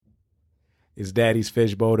It's Daddy's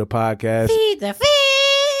Fish Bowl, the podcast. Feed the fish.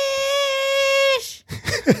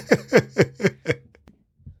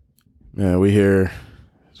 Man, we here.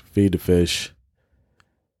 Feed the fish.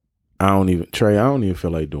 I don't even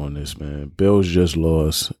feel like doing this, man. Bills just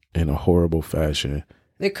lost in a horrible fashion.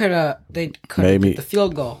 They could have made the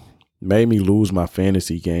field goal. Made me lose my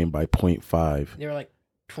fantasy game by 0.5. They were like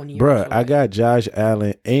 20 years Bruh, away. I got Josh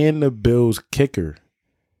Allen and the Bills kicker.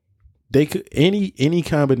 They could any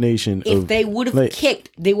combination if of, they would have kicked,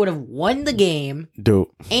 they would have won the game. Dude,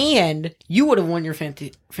 and you would have won your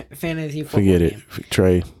fantasy football forget game. it.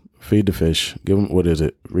 Trey, feed the fish. Give them, what is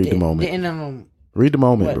it? Read the moment. Read the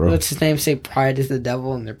moment, bro. What's his name? Say pride is the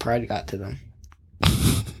devil, and their pride got to them.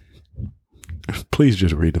 Please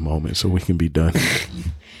just read the moment so we can be done. Okay.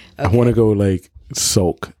 I want to go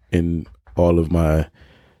sulk in all of my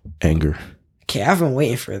anger. Okay, I've been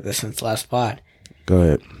waiting for this since last pod. Go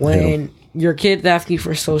ahead. When your kids ask you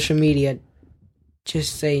for social media,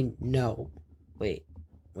 just say no. Wait,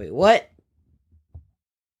 what?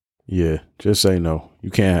 Yeah, just say no.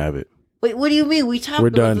 You can't have it. Wait, what do you mean? We talked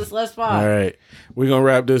about this last pod. All right. We're going to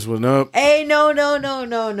wrap this one up. Hey, no.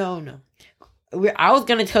 I was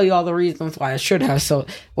going to tell you all the reasons why I should have.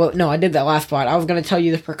 I did that last pod. I was going to tell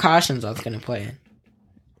you the precautions I was going to put in.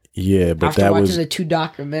 Yeah, but after watching the 2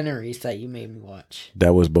 documentaries that you made me watch.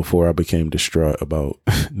 That was before I became distraught about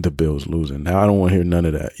the Bills losing. Now I don't want to hear none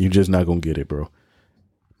of that. You're just not going to get it, bro.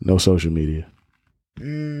 No social media.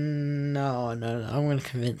 No. I'm going to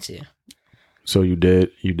convince you. So you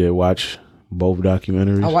did watch both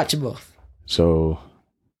documentaries? I watched both. So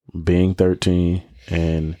Being 13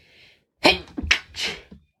 and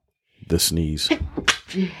The Sneeze.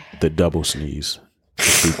 The Double Sneeze. The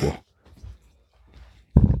sequel.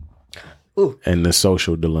 Ooh. And The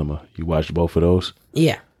Social Dilemma. You watched both of those?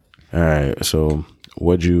 Yeah. All right. So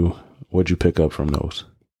what'd you pick up from those?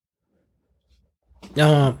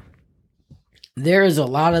 There is a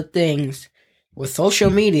lot of things with social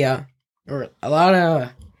media, or a lot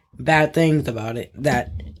of bad things about it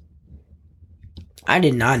that I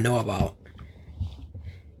did not know about.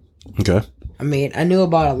 Okay. I mean, I knew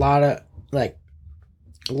about a lot of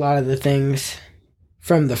the things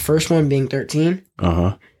from the first one, Being 13.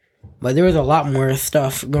 Uh-huh. But there was a lot more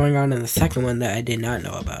stuff going on in the second one that I did not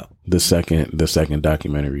know about. The second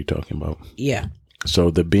documentary you're talking about. Yeah. So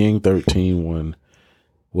the Being 13 one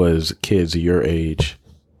was kids your age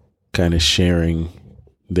kind of sharing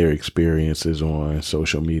their experiences on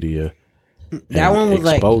social media. That one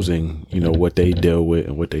was exposing, what they deal with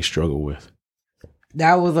and what they struggle with.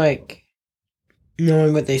 That was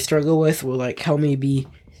knowing what they struggle with will help me be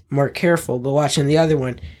more careful. But watching the other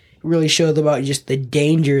one really showed about just the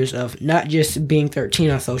dangers of not just being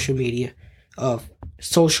 13 on social media, of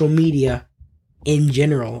social media in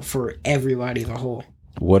general for everybody as a whole.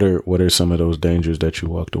 What are some of those dangers that you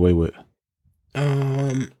walked away with?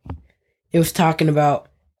 It was talking about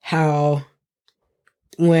how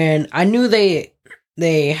when I knew they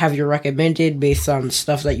have your recommended based on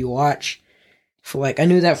stuff that you watch. For I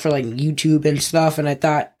knew that for YouTube and stuff, and I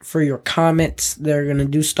thought for your comments they're gonna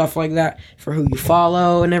do stuff like that for who you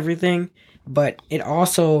follow and everything. But it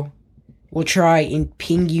also will try and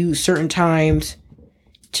ping you certain times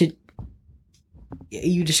to.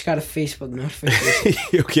 You just got a Facebook notification.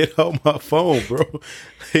 You get out my phone, bro.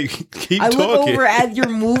 Keep talking. I look over as you're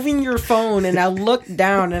moving your phone, and I look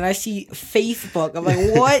down and I see Facebook. I'm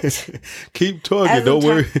like, what? Keep talking. Don't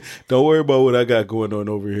worry about what I got going on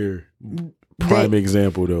over here. Prime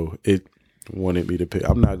example though. It wanted me to pick.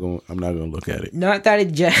 I'm not gonna look at it. Not that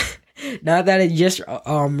it just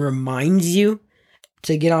reminds you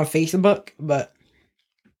to get on Facebook, but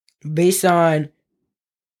based on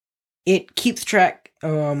it keeps track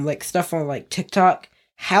stuff on TikTok,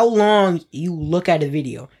 how long you look at a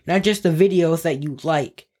video. Not just the videos that you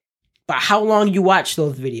like, but how long you watch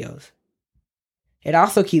those videos. It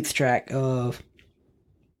also keeps track of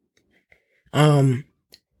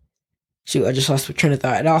shoot, I just lost my train of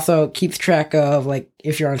thought. It also keeps track of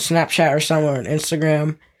if you're on Snapchat or somewhere on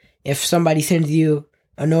Instagram, if somebody sends you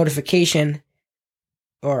a notification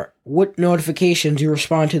or what notifications you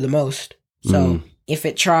respond to the most. So if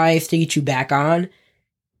it tries to get you back on,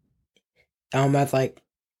 that's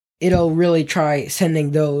it'll really try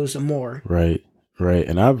sending those more. Right.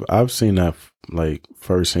 And I've seen that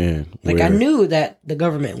firsthand. I knew that the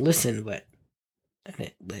government listened, but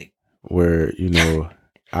where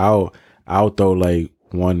I'll throw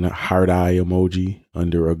one heart eye emoji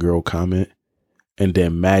under a girl comment, and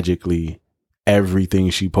then magically everything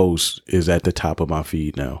she posts is at the top of my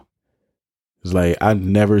feed now. It's I've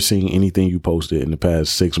never seen anything you posted in the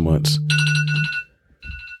past 6 months.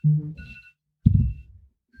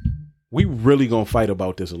 we really gonna fight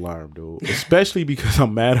about this alarm, dude. Especially because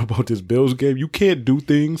I'm mad about this Bills game. You can't do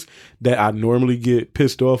things that I normally get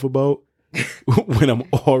pissed off about when I'm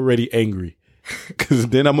already angry, because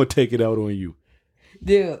then I'm gonna take it out on you.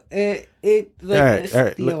 Dude, All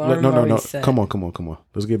right. No. Come on.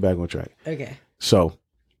 Let's get back on track. Okay. So,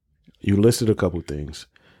 you listed a couple things.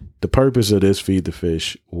 The purpose of this Feed the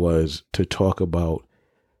Fish was to talk about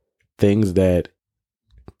things that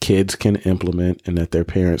kids can implement and that their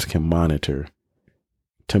parents can monitor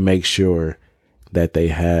to make sure that they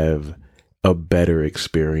have a better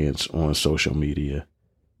experience on social media.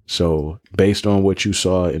 So, based on what you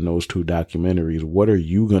saw in those two documentaries, what are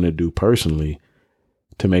you going to do personally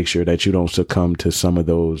to make sure that you don't succumb to some of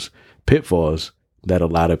those pitfalls that a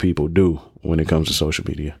lot of people do when it comes to social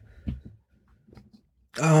media?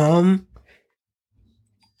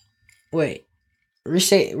 Wait.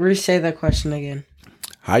 Resay that question again.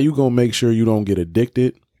 How you gonna make sure you don't get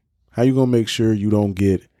addicted? How you gonna make sure you don't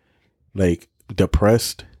get like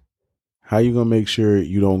depressed? How you gonna make sure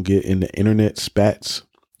you don't get in the internet spats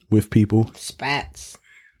with people? Spats.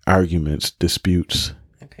 Arguments, disputes.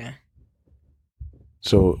 Okay.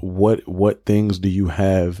 So what things do you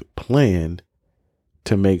have planned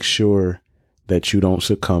to make sure that you don't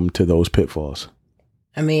succumb to those pitfalls?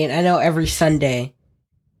 I mean, I know every Sunday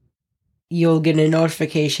you'll get a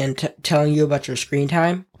notification telling you about your screen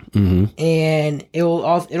time, and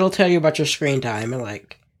it'll tell you about your screen time, and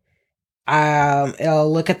like,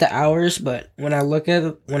 it'll look at the hours, but when I look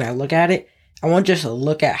at it, I won't just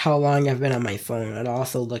look at how long I've been on my phone. I'll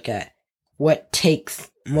also look at what takes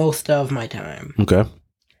most of my time. Okay.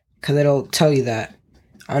 Because it'll tell you that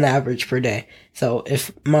on average per day. So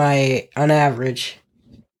if on average,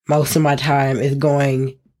 most of my time is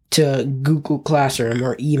going to Google Classroom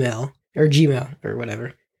or email or Gmail or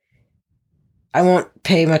whatever, I won't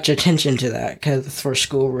pay much attention to that because it's for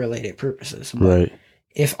school related purposes. But right.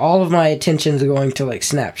 If all of my attention is going to like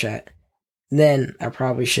Snapchat, then I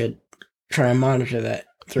probably should try and monitor that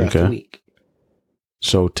throughout the week.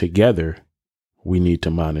 So together, we need to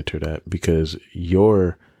monitor that, because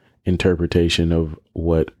your interpretation of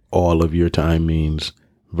what all of your time means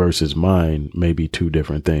versus mine may be two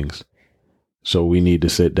different things. So we need to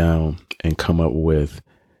sit down and come up with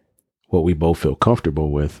what we both feel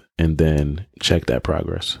comfortable with and then check that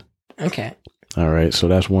progress. Okay. All right. So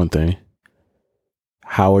that's one thing.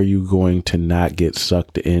 How are you going to not get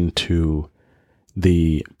sucked into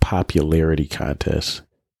the popularity contest,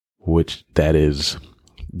 which that is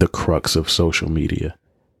the crux of social media,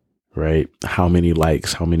 right? How many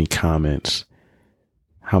likes, how many comments,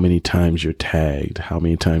 how many times you're tagged, how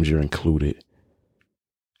many times you're included.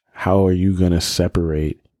 How are you going to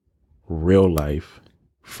separate real life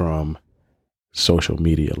from social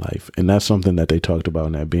media life? And that's something that they talked about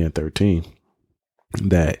in that Band 13,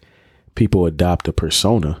 that people adopt a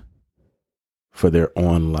persona for their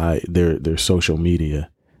online, their social media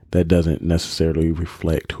that doesn't necessarily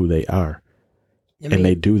reflect who they are. And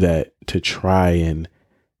they do that to try and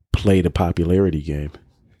play the popularity game.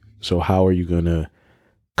 So how are you going to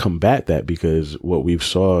combat that? Because what we've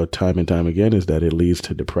saw time and time again is that it leads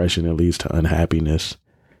to depression, it leads to unhappiness,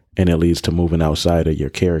 and it leads to moving outside of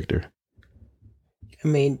your character. I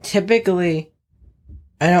mean, typically,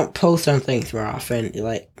 I don't post on things more often,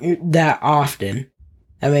 like that often.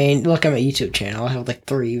 I mean, look at my YouTube channel. I have like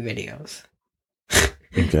 3 videos.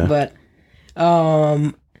 Okay. But,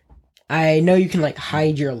 I know you can like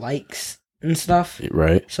hide your likes and stuff.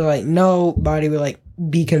 Right. So like nobody would like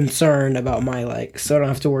be concerned about my likes. So I don't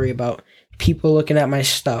have to worry about people looking at my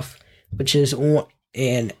stuff,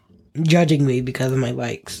 and judging me because of my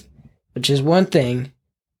likes, which is one thing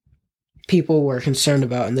people were concerned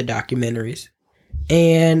about in the documentaries.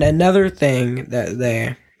 And another thing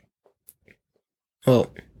that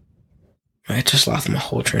I just lost my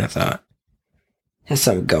whole train of thought. Has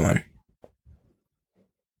something going.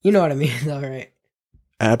 You know what I mean, though, right?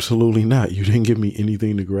 Absolutely not. You didn't give me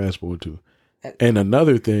anything to grasp onto. And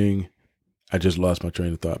another thing, I just lost my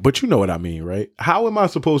train of thought. But you know what I mean, right? How am I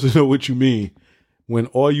supposed to know what you mean when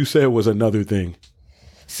all you said was another thing?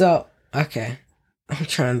 So, okay. I'm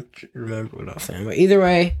trying to remember what I was saying. But either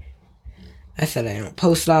way, I said I don't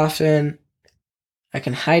post often. I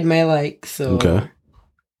can hide my likes, so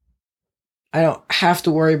I don't have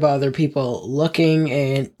to worry about other people looking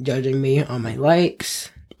and judging me on my likes.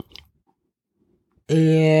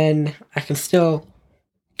 And I can still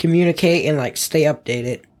communicate and like stay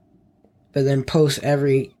updated, but then post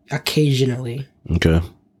occasionally. Okay.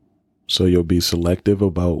 So you'll be selective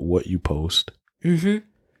about what you post. Mm-hmm.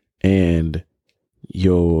 And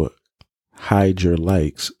you'll hide your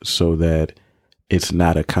likes so that it's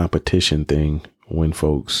not a competition thing when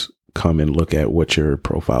folks come and look at what your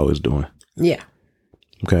profile is doing. Yeah.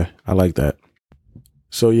 Okay. I like that.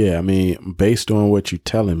 So yeah, I mean, based on what you're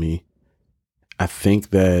telling me, I think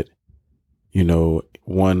that, you know,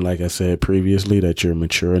 one, like I said previously, that you're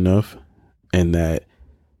mature enough, and that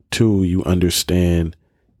two, you understand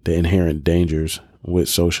the inherent dangers with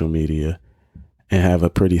social media and have a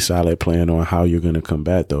pretty solid plan on how you're going to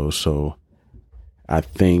combat those. So I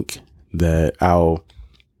think that I'll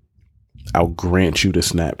grant you the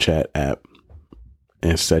Snapchat app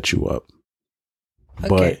and set you up. Okay.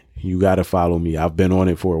 But you got to follow me. I've been on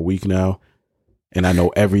it for a week now, and I know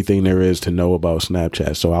everything there is to know about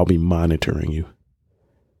Snapchat. So I'll be monitoring you.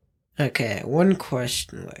 Okay. One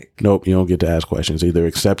question. Nope, you don't get to ask questions. Either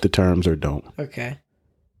accept the terms or don't. Okay.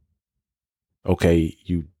 Okay,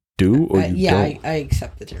 you do or you don't? I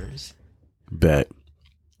accept the terms. Bet.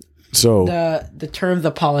 So the term,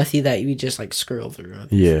 the policy that you just scroll through.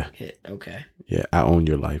 Yeah. Okay. Yeah, I own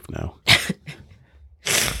your life now.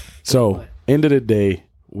 So, end of the day,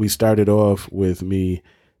 we started off with me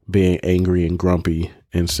being angry and grumpy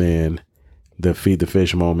and saying the feed the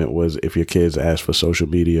fish moment was if your kids ask for social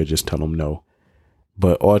media, just tell them no.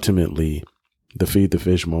 But ultimately, the feed the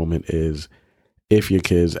fish moment is if your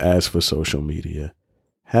kids ask for social media,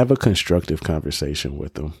 have a constructive conversation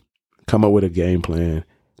with them. Come up with a game plan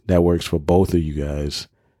that works for both of you guys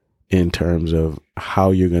in terms of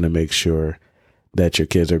how you're going to make sure that your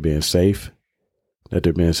kids are being safe, that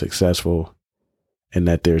they're being successful, and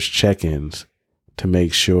that there's check-ins to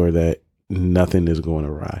make sure that nothing is going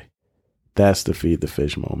awry. That's the feed the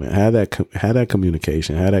fish moment. Have that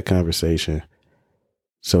communication, have that conversation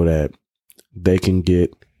so that they can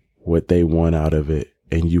get what they want out of it,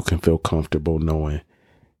 and you can feel comfortable knowing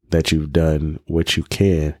that you've done what you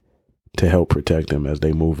can to help protect them as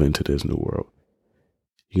they move into this new world.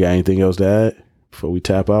 You got anything else to add before we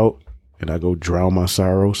tap out and I go drown my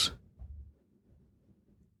sorrows?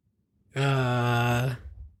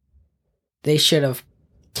 They should have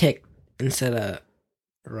kicked instead of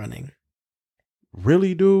running.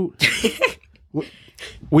 Really, dude?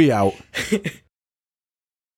 We out.